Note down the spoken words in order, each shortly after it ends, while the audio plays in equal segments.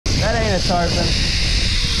That ain't a tarpon.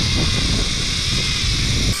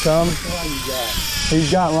 Come. He's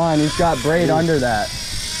got line. He's got braid under that.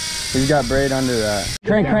 He's got braid under that.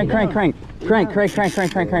 Crank, crank, crank, crank. Crank, crank, crank,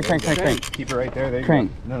 crank, crank, crank, crank, crank. Keep it right there. There you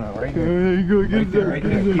crank. Go. No, right there. There you go. Get there. Right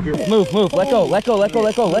there. Keep it. Move, move. Let go. Let go. Let go.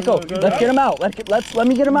 Let go. Let go. Let's get him out. Let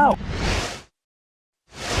me get him out.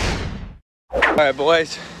 All right,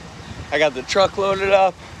 boys. I got the truck loaded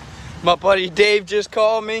up. My buddy Dave just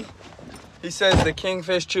called me. He says the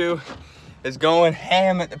Kingfish Chew is going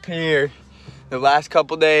ham at the pier the last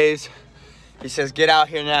couple days. He says, get out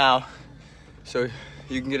here now so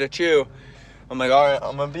you can get a chew. I'm like, all right,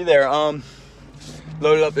 I'm gonna be there.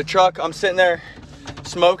 Loaded up the truck. I'm sitting there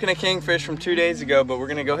smoking a kingfish from 2 days ago, but we're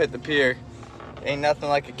gonna go hit the pier. Ain't nothing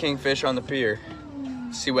like a kingfish on the pier.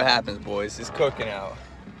 See what happens, boys. It's cooking out.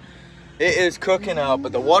 It is cooking out,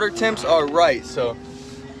 but the water temps are right, so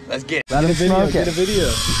let's get it. Let him smoke it. Get a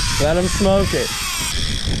video. Let him smoke it.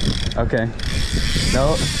 Okay.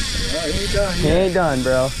 No. He ain't done. He ain't done,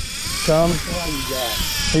 bro. Come.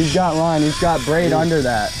 He's got line. He's got braid under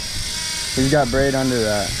that. He's got braid under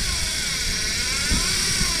that.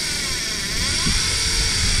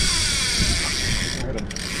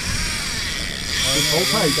 Hold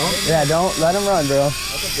tight, yeah, don't let him run, bro.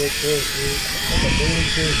 That's a big fish, dude. That's a big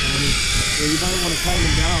fish, homie. Yeah, you might want to tighten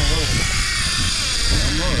him down a little.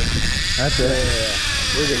 That's it. Yeah.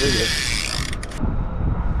 We're good, we're good.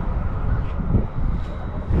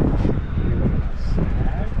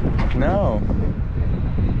 No.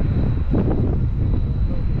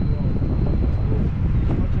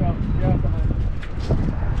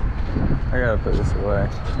 I gotta put this away.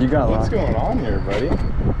 You got What's going on here, buddy?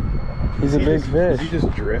 He's a big fish. Is he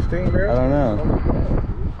just drifting, bro? I don't know.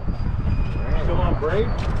 Still on break?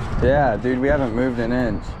 Yeah, dude, we haven't moved an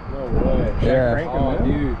inch. No way. Yeah. Oh,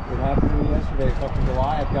 dude, what happened to me yesterday? Fucking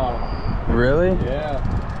Goliath got him. Really? Yeah.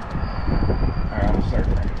 Alright, I'm gonna start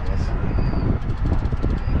cranking this.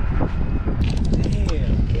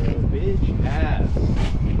 Damn, bro, bitch ass. All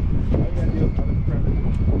you gotta do is put it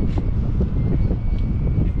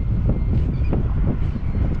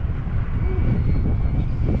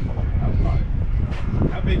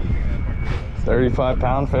How big do you think that fucker is?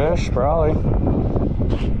 35-pound fish, probably.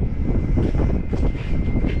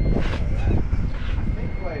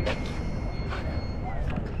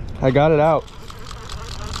 I got it out.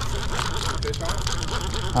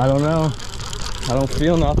 I don't know. I don't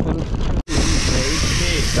feel nothing.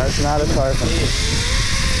 That's not a tarpon.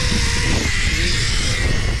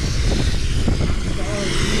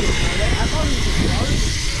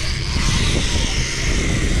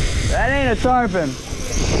 That ain't a tarpon.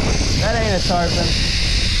 That ain't a tarpon.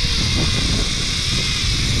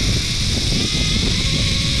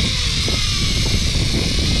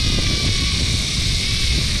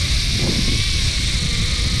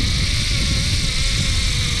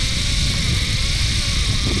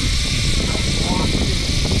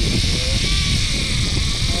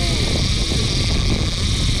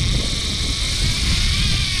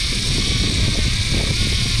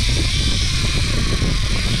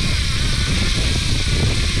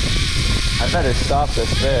 I better stop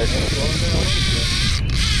this fish.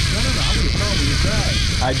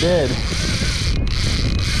 I did.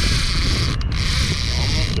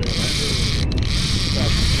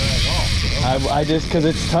 I just, cause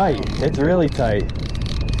it's tight. It's really tight.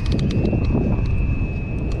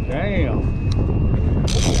 Damn.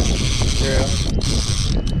 Yeah.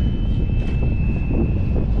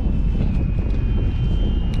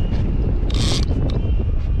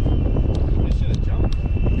 This should have jumped.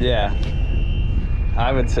 Yeah.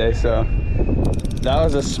 I would say so. That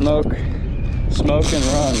was a smoke and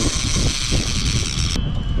run.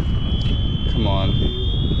 Come on.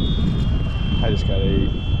 I just gotta eat.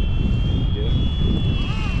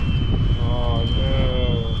 Oh no.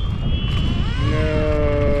 No.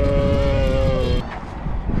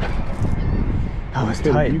 That was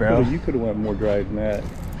tight, bro. You could have went more dry than that.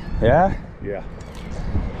 Yeah? Yeah.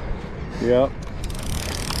 Yep.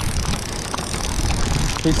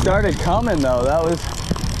 He started coming though. That was,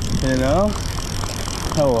 you know?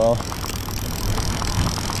 Oh well.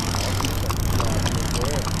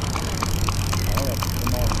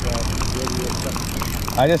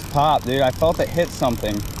 I just popped, dude. I felt it hit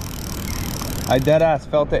something. I dead ass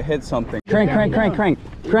felt it hit something. Crank, crank, crank, crank.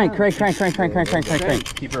 Crank, crank, crank, crank, crank, crank, crank, crank,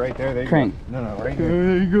 crank. Keep it right there. There you Crank. go. No, right there.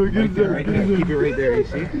 There you go. Get there. Right there. Keep it right there. You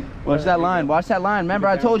see? Watch that line. Watch that line. Remember,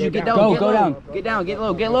 I told you, get down. Go, get go low. down. Get down. Get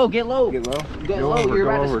low. Get low. Get low. Get low. Get low. You're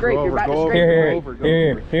about to scrape. You're about to scrape.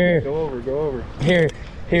 Here. Go over. Here. Go over. Here.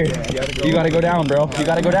 Here, you gotta go down, bro. You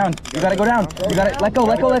gotta go down. You gotta go down. You gotta let go,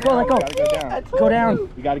 let go, let go, let go. Go down.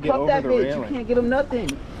 You gotta get over that the bitch. railing. You can't get him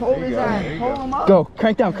nothing. Hold his ass. Hold him up. Go,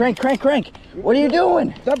 crank down, crank. What are you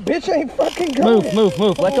doing? That bitch ain't fucking going.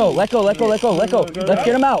 Move. Let go. Let's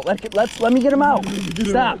get him out. Let me get him out.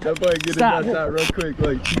 Stop. Stop. Real quick,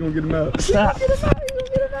 like you gonna get him out. Stop.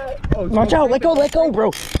 Watch out. Let go,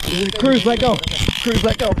 bro. Cruz, let go.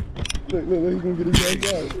 Look, he's gonna get his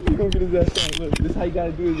ass out. He's gonna get his ass out. Look, this is how you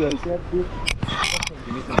gotta do his ass. You have to do it.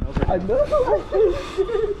 Give me some help. I know.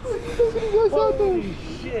 Holy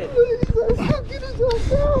shit. Get his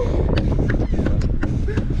ass out.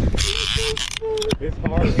 It's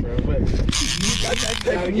hard, bro, but you got that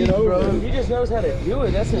technique, bro. He just knows how to do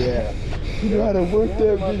it. That's it. Yeah. You know how to work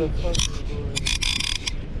that bitch.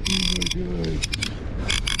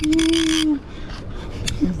 Oh my god.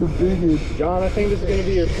 He's the biggest. John, I think this is gonna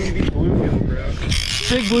be your PB bluegill, bro.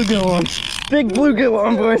 Big bluegill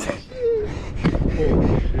on, boys. Holy shit,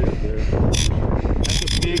 bro. That's a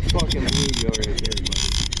big fucking bluegill right there, buddy.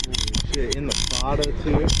 Holy shit, in the bottom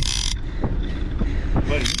too.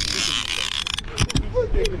 Buddy,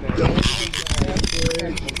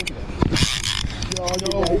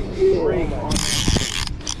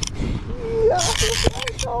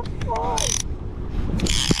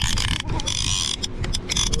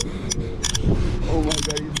 oh my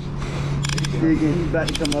god, he's digging. He's about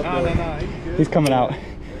to come up. No, He's coming out.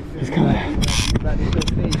 He's about to show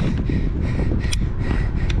face.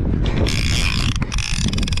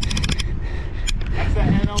 That's the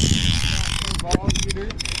hand off ball eater.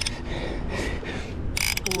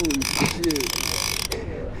 Holy shit.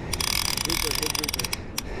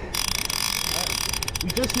 We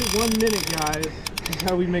just hit 1 minute, guys. This is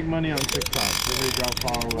how we make money on TikTok. Everybody drop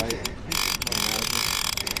follow, right?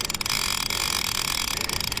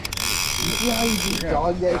 You see how you just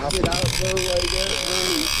dog that shit out, bro, like that, bro?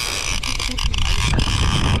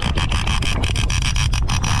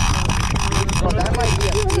 Bro, that might be a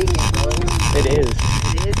big one, bro. It is.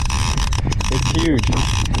 It's huge.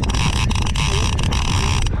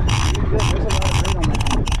 There's a lot of bait on that.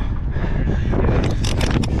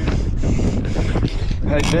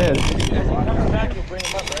 Like this. Coming back, you'll bring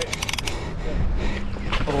him up, right?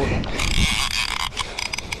 Hold on.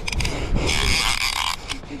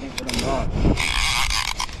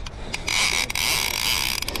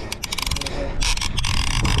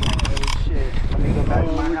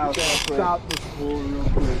 Stop this fool real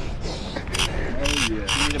quick. Oh yeah.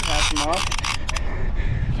 You need to pass him off?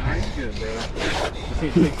 Nah, he's good, bro. Just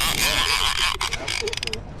need to take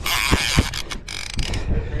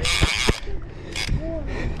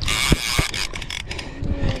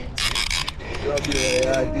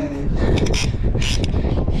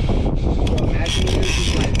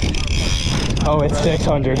Oh, it's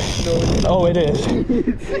 600. Oh, it is.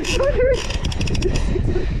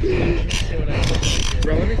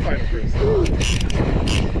 Bro, let me find him first. Let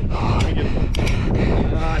me get him.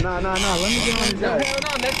 Nah. Let me get on his No,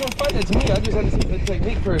 next one fight it to me. I just had to see the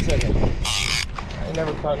technique for a second. I ain't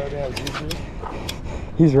never caught no damn juice.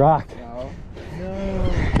 He's rocked. No.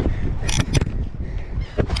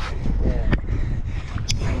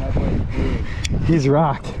 He's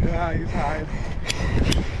rocked. Yeah, he's high.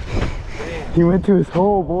 He went to his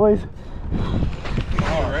hole, boys.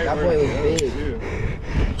 Alright, That boy was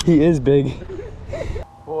big. He is big.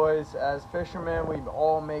 Boys, as fishermen, we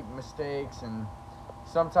all make mistakes and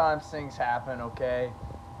sometimes things happen, okay?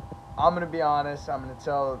 I'm gonna be honest, I'm gonna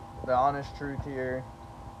tell the honest truth here.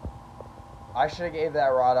 I should have gave that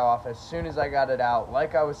rod off as soon as I got it out.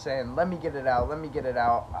 Like I was saying, let me get it out,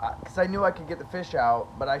 because I knew I could get the fish out,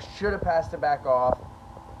 but I should have passed it back off.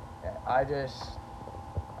 I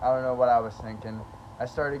don't know what I was thinking. I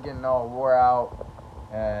started getting all wore out,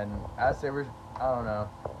 and as they were, I don't know,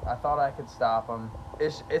 I thought I could stop them.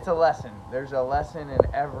 It's a lesson. There's a lesson in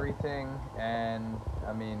everything, and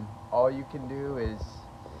I mean, all you can do is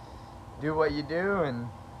do what you do and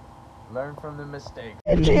learn from the mistakes.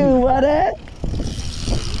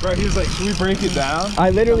 Bro, he was like, should we break it down? I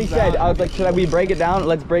literally said, I was like, should we break it down?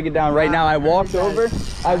 Let's break it down right now. I walked over to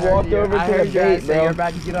the bait, bro. You're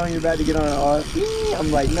about to get on,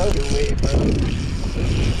 I'm like, no way, bro.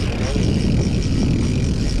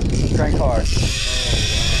 Crank hard.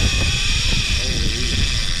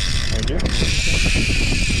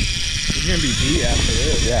 He's gonna be beat after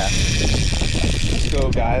this. Yeah. Let's go,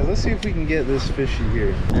 guys. Let's see if we can get this fishy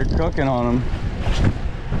here. You're cooking on him.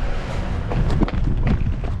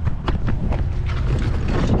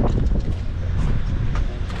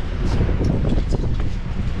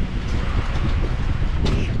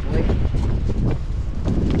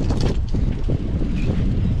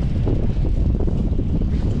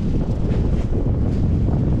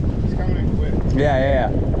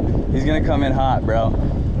 gonna come in hot, bro.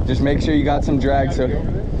 Just make sure you got some drag. So,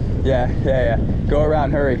 yeah. Go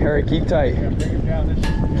around, hurry, keep tight.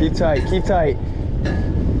 Keep tight.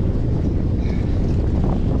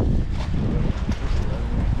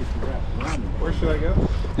 Where should I go?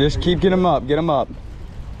 Just keep getting him up.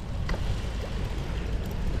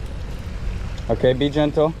 Okay, be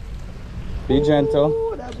gentle.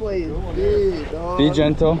 Ooh, that boy is big, dog. Be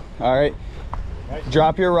gentle. All right.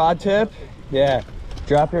 Drop your rod tip. Yeah.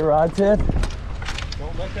 Drop your rod tip.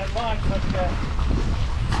 Don't let that line touch that.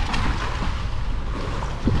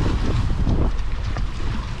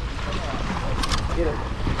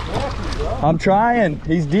 I'm trying.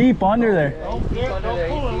 He's deep under there. Don't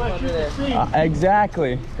pull unless you can see.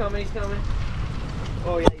 Exactly. He's coming.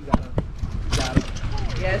 Oh yeah, you got him.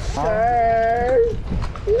 Yes, sir.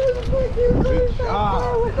 Good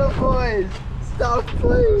job. With the boys. Stop,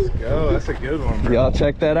 please. Let's go. That's a good one, bro. Y'all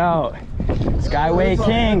check that out. Skyway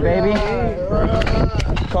King, baby.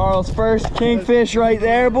 Carl's first kingfish right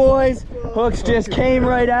there, boys. Hooks just came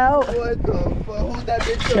right out. What the fuck? Hold that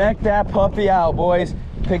bitch up. Check that puppy out, boys.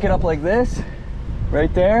 Pick it up like this,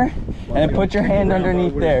 right there, and put your hand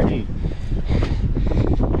underneath there.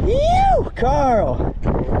 Ew, Carl.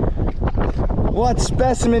 What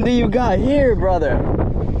specimen do you got here, brother?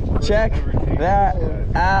 Check that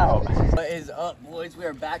out. What is up, boys? We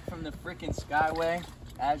are back from the freaking Skyway.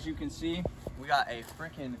 As you can see, we got a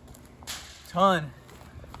freaking ton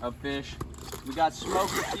of fish. We got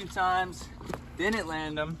smoked a few times, didn't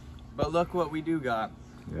land them, but look what we do got.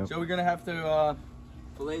 Yep. So we're gonna have to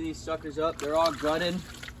fillet these suckers up. They're all gutted.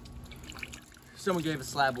 Someone gave a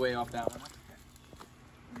slab way off that one.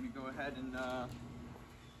 Let me go ahead and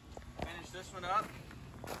finish this one up.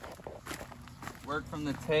 Work from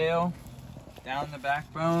the tail down the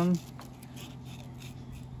backbone.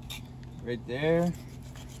 Right there.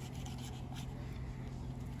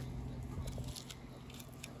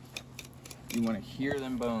 You want to hear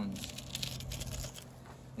them bones.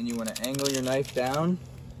 And you want to angle your knife down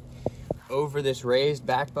over this raised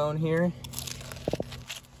backbone here.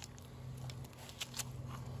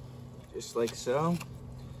 Just like so.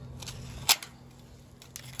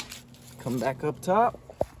 Come back up top,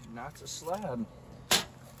 not a slab.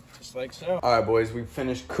 Just like so. All right, boys, we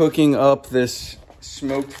finished cooking up this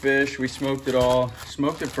smoked fish. We smoked it all.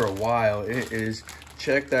 Smoked it for a while. It is,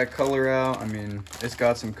 check that color out. I mean, it's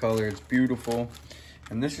got some color. It's beautiful.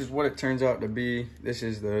 And this is what it turns out to be. This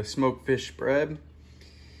is the smoked fish spread.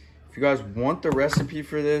 If you guys want the recipe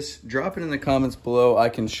for this, drop it in the comments below. I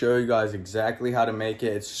can show you guys exactly how to make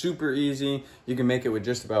it. It's super easy. You can make it with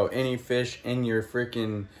just about any fish in your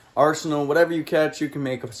freaking arsenal. Whatever you catch, you can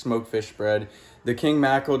make a smoked fish spread. The king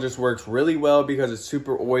mackerel just works really well because it's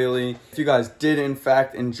super oily. If you guys did in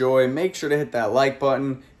fact enjoy, make sure to hit that like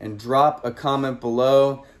button and drop a comment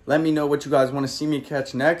below. Let me know what you guys want to see me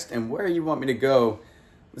catch next and where you want me to go.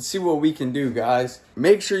 Let's see what we can do, guys.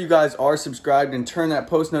 Make sure you guys are subscribed and turn that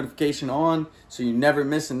post notification on so you never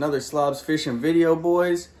miss another SlobzFishing video,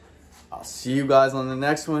 boys. I'll see you guys on the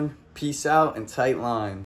next one. Peace out and tight line.